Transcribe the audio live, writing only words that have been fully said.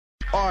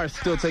are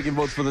still taking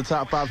votes for the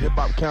top 5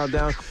 hip-hop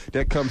countdown.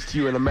 That comes to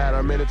you in a matter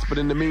of minutes. But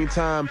in the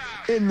meantime,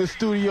 in the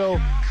studio,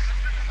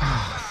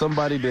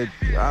 somebody that,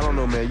 I don't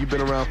know, man, you've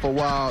been around for a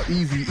while.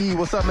 Eazy-E,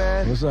 what's up,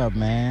 man? What's up,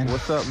 man?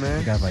 What's up, man?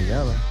 You got my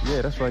Yella.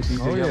 Yeah, that's right,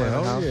 DJ Yella in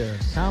the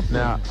house.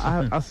 Now,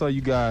 I saw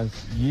you guys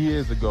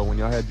years ago when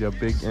y'all had your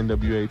big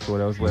NWA tour.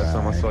 That was the last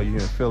time I saw you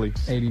here in Philly.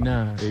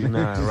 89.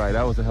 89, right.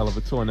 That was a hell of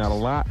a tour. Now,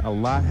 a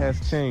lot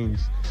has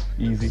changed,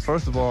 Eazy.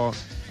 First of all,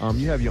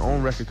 you have your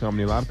own record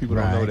company. A lot of people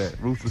don't know that.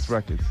 Ruthless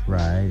Records.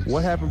 Right.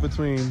 What happened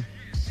between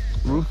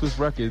Ruthless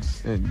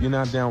Records and you're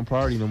not down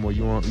Priority no more?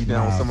 You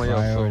down with somebody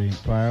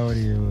else?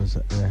 Priority,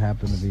 it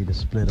happened to be the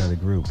split of the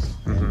group,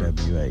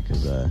 NWA,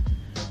 because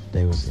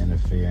they was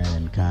interfering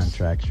in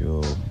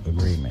contractual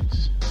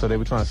agreements. So they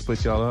were trying to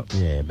split y'all up?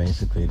 Yeah,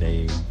 basically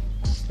they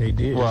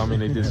did. Well, I mean,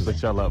 they did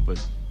split y'all up, but...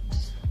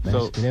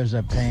 Basically, they was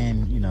up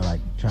paying, like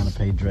trying to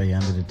pay Dre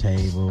under the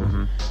table,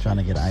 trying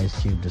to get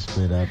Ice Cube to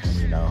split up,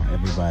 and,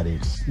 everybody,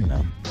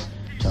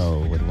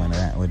 told what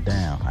went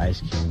down. Ice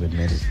Cube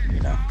admitted,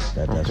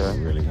 that's what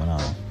really went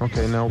on.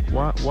 Okay, now,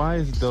 why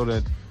is it, though,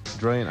 that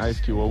Dre and Ice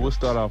Cube, well, we'll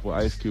start off with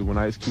Ice Cube. When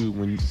Ice Cube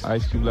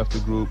left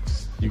the group,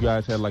 you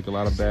guys had, like, a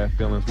lot of bad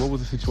feelings. What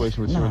was the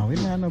situation with you? No, we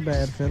didn't have no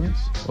bad feelings.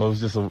 Well,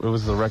 it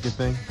was a record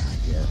thing?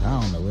 I guess.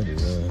 I don't know what it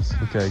was.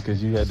 Okay,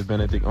 because you had the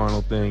Benedict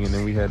Arnold thing, and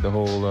then we had the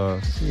whole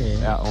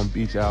Out on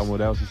Beach album.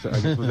 What else? I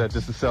guess, was that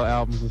just to sell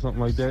albums or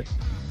something like that?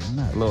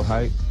 Not a little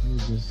hype? We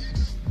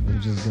were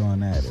just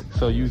going at it.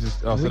 So you just,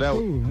 so that,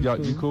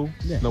 cool. You cool?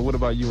 Yeah. No, what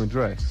about you and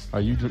Dre?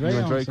 Are you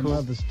and Dre some cool?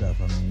 Other stuff.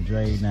 I mean,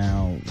 Dre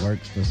now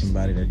works for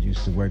somebody that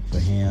used to work for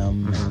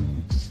him.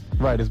 And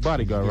right, his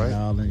bodyguard, right?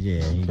 He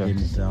getting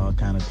into all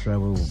kind of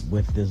trouble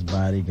with this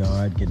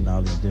bodyguard, getting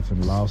all these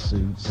different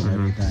lawsuits and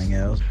everything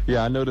else.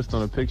 Yeah, I noticed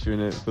on a picture in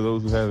it, for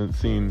those who haven't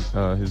seen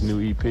his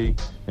new EP,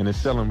 and it's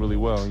selling really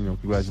well,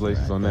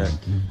 congratulations on that.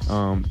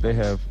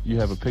 You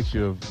have a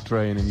picture of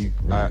Dre, and then you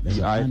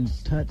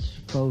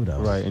untouched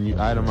photo. Right, and you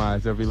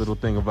itemize every little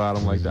thing about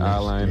him, like the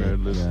eyeliner,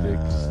 lipstick,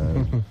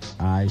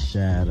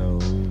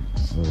 eyeshadow,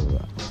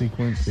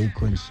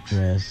 sequence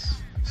dress,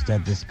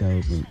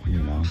 stethoscope,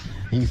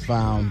 He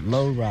found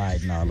low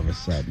riding all of a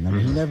sudden. I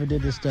mean, he never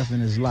did this stuff in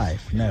his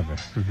life, never.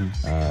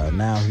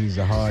 Now he's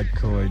a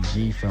hardcore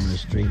G from the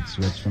streets,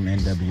 which from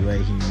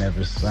NWA he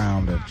never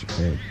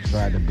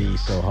tried to be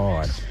so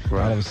hard.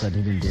 Right. All of a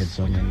sudden he did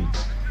so many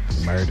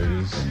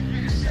murders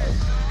and,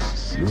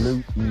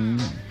 looting.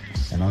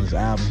 And on his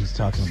album, he's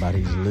talking about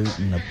he's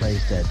looting a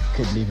place that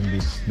couldn't even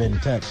been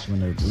touched when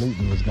the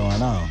looting was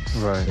going on.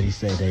 Right. But he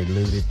said they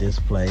looted this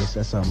place.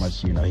 That's how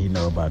much, he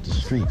know about the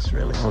streets,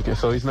 really. Okay,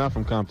 so he's not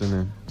from Compton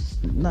then?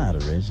 Not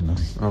originally.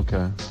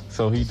 Okay.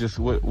 So he just,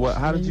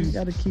 how did you... You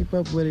got to keep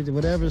up with it.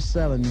 Whatever's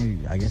selling you,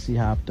 I guess he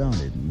hopped on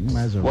it. You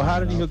might as well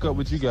how did he hook up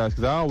with you guys?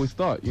 Because I always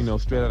thought,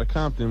 straight out of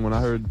Compton, when I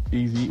heard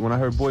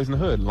Boys in the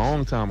Hood,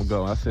 long time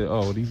ago, I said,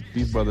 oh,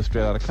 these brothers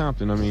straight out of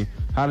Compton. I mean,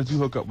 how did you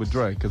hook up with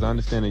Dre? Because I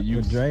understand that you...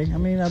 With Dre? I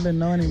mean, I've been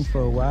knowing him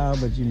for a while,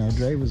 but,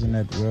 Dre was in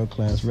that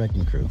world-class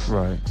wrecking crew.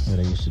 Right. Where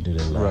they used to do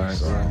their love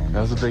song. Right.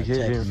 That was a big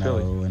hit here in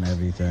Philly. And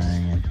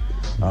everything, and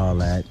all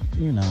that,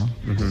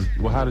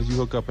 Well, how did you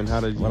hook up, and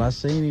how did you... Well, I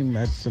seen him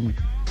at some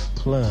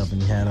club,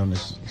 and he had on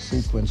this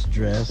sequence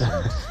dress.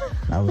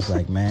 I was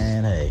like,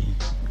 man, hey,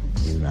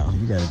 you got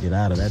to get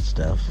out of that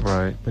stuff.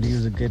 Right. But he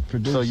was a good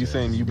producer. So you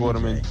saying you brought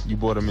him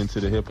into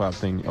the hip hop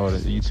thing, or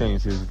you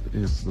changed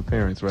his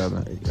appearance rather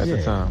at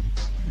the time?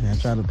 Yeah, I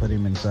tried to put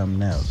him in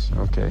something else.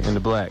 Okay, in the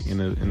black, in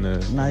the.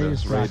 No, he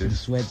was rocking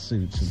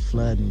sweatsuits and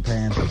flooding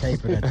pants and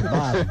tapered at the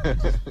bottom.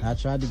 I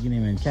tried to get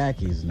him in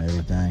khakis and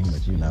everything,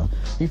 but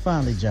he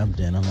finally jumped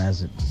in them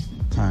as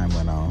time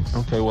went on.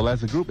 Okay, well,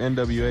 as a group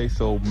NWA,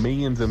 so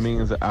millions and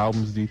millions of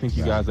albums. Do you think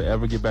you guys will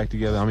ever get back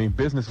together? I mean,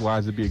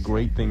 business-wise, it'd be a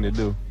great thing to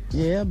do.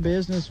 Yeah,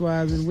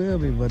 business-wise it will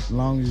be, but as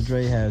long as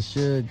Dre has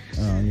Suge,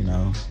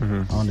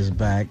 on his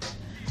back,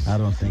 I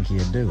don't think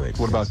he'll do it.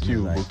 What about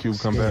Cube? Will Cube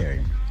come back?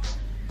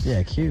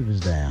 Yeah, Cube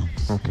is down.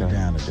 Okay. He's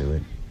down to do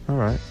it. All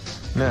right.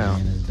 Now,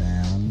 is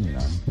down,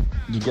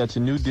 you got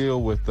your new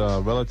deal with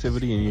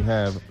Relativity, and you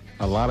have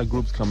a lot of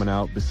groups coming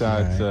out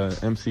besides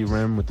MC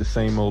Rim with the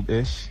same old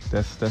ish.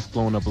 That's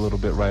blown up a little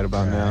bit right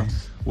about now.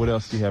 What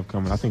else do you have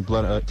coming? I think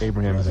Blood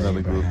Abraham is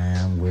another group.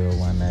 Will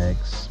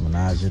 1X,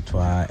 Menage a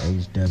Trois,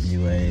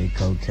 HWA,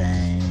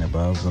 Cocaine,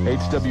 Above the Law.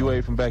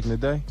 HWA from back in the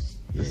day?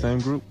 The same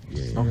group?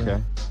 Yeah.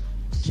 Okay.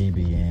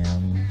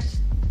 GBM.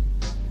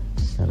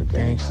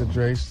 Gangsta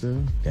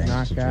Drayster.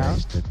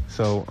 Knockout.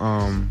 So,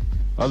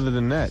 other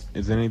than that,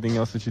 is there anything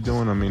else that you're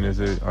doing? I mean,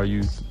 are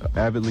you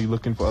avidly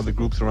looking for other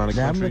groups around the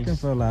country? I'm looking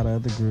for a lot of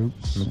other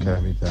groups and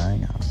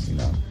everything.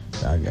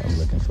 I'm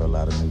looking for a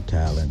lot of new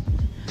talent.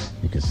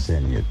 You can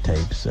send your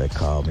tapes.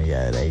 Call me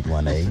at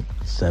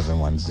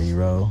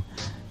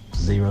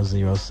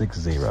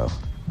 818-710-0060.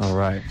 All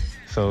right.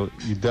 So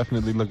you're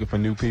definitely looking for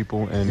new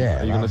people, and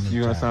you're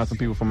gonna sign some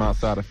people from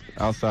outside of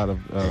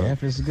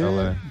if it's good.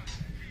 LA.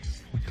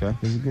 Okay.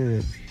 It's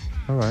good.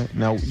 All right.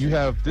 Now,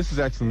 this is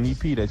actually an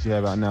EP that you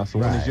have out now, so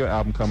when is your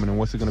album coming and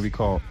what's it going to be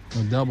called?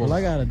 A double. Well,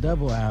 I got a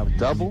double album.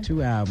 Double?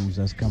 2 albums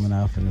that's coming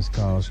out, and it's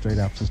called Straight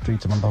Off the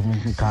Streets of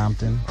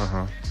Compton.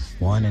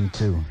 1 and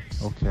 2.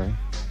 Okay.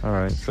 All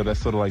right. So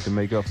that's sort of like to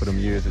make up for them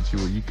years that you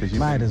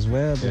might as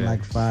well been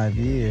like 5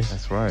 years.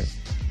 That's right.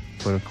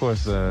 But of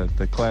course,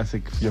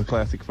 your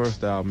classic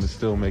first album is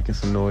still making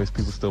some noise.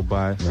 People still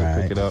buy it,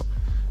 still pick it up.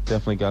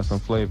 Definitely got some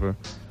flavor.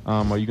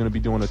 Are you going to be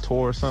doing a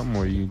tour or something,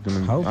 or are you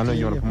going to? I know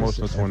you're on a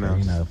promotional tour now.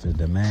 You know,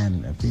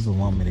 if people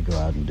want me to go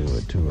out and do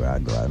a tour, I'll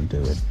go out and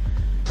do it.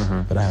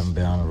 But I haven't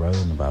been on the road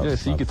in about. Yeah,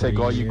 so you could take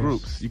all your years.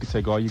 groups. You could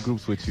take all your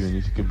groups with you, and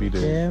you could be the.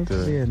 Yeah,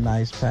 it'd be a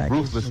nice package.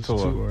 Ruthless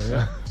tour.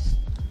 Yeah.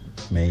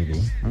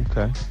 Maybe.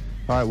 Okay.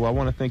 All right, well, I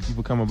want to thank you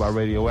for coming by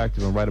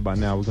Radioactive, and right about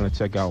now, we're going to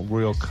check out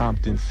Real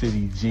Compton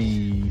City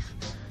G's.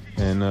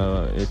 And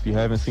if you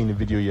haven't seen the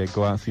video yet,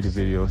 go out and see the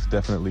video. It's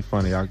definitely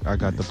funny. I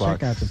got the box.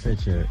 Check out the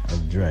picture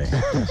of Dre.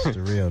 That's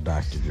the real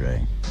Dr.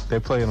 Dre. They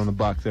play it on the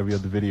box every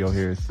other video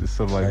here. It's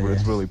sort of like where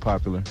it's really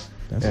popular.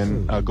 That's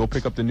and go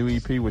pick up the new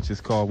EP, which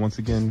is called, once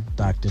again,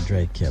 Dr.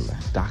 Dre Killer.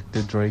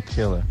 Dr. Dre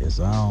Killer. It's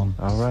on.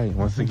 All right,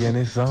 once again,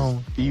 it's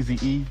on.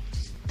 Eazy-E,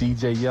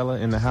 DJ Yella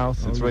in the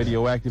house. It's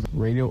Radioactive.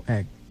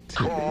 Radioactive.